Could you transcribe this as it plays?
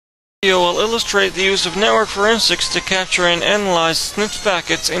This video will illustrate the use of network forensics to capture and analyze snipped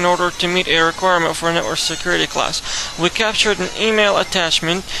packets in order to meet a requirement for a network security class. We captured an email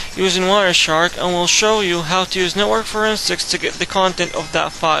attachment using Wireshark and will show you how to use network forensics to get the content of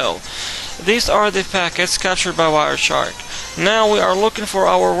that file. These are the packets captured by Wireshark. Now we are looking for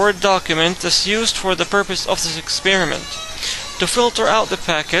our Word document that's used for the purpose of this experiment. To filter out the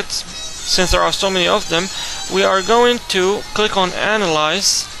packets, since there are so many of them, we are going to click on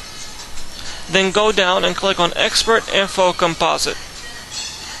Analyze, then go down and click on Expert Info Composite.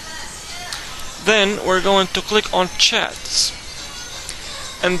 Then we're going to click on Chats,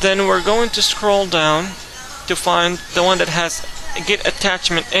 and then we're going to scroll down to find the one that has Get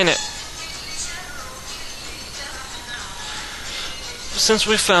Attachment in it. Since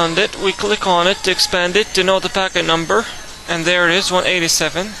we found it, we click on it to expand it to know the packet number, and there it is,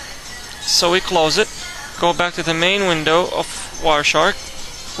 187. So we close it, go back to the main window of Wireshark,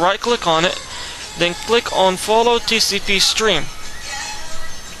 right click on it, then click on Follow TCP Stream.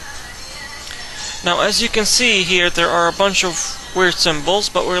 Now as you can see here, there are a bunch of weird symbols,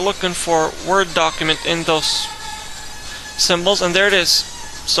 but we're looking for Word document in those symbols, and there it is.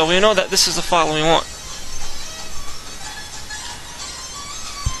 So we know that this is the file we want.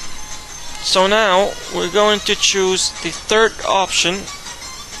 So now we're going to choose the third option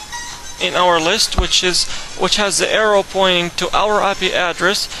in our list, which has the arrow pointing to our IP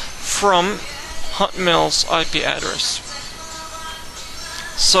address from Hotmail's IP address.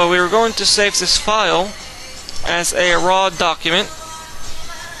 So we're going to save this file as a raw document.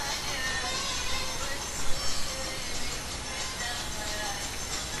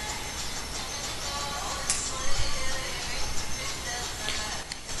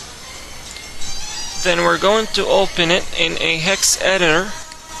 Then we're going to open it in a hex editor.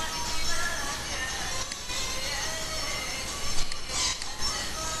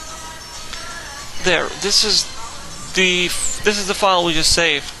 There, this is the file we just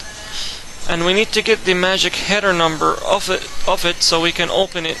saved, and we need to get the magic header number of it so we can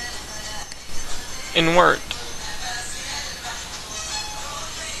open it in Word.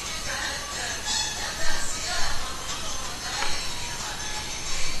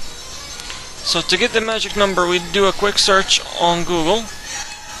 So to get the magic number, we do a quick search on Google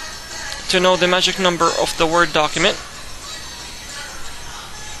to know the magic number of the Word document.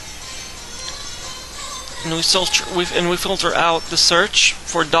 And we filter out the search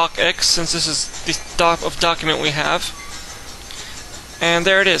for docx, since this is the type of document we have. And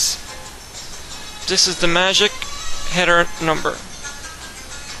there it is. This is the magic header number.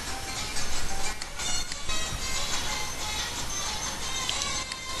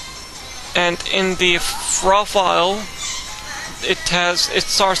 And in the raw file, it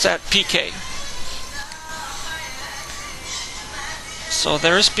starts at PK. So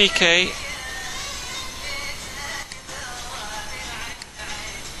there is PK.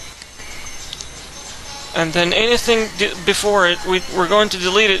 And then anything before it, we're going to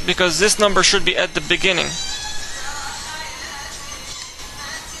delete it, because this number should be at the beginning.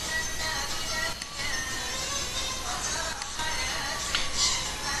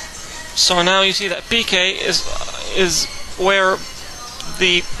 So now you see that PK is where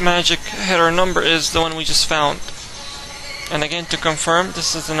the magic header number is, the one we just found. And again, to confirm,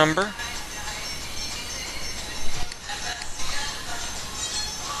 this is the number.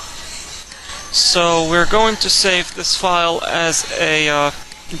 So we're going to save this file as a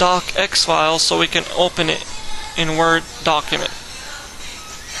docx file so we can open it in Word document.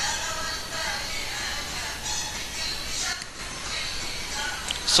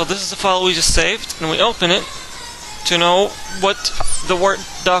 So this is the file we just saved, and we open it to know what the Word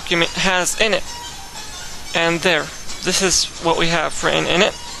document has in it. And there, this is what we have written in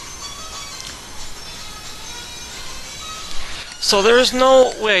it. So there is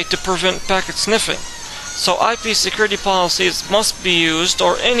no way to prevent packet sniffing. So IP security policies must be used,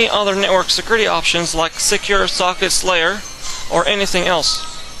 or any other network security options like Secure Sockets Layer or anything else.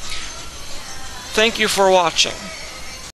 Thank you for watching.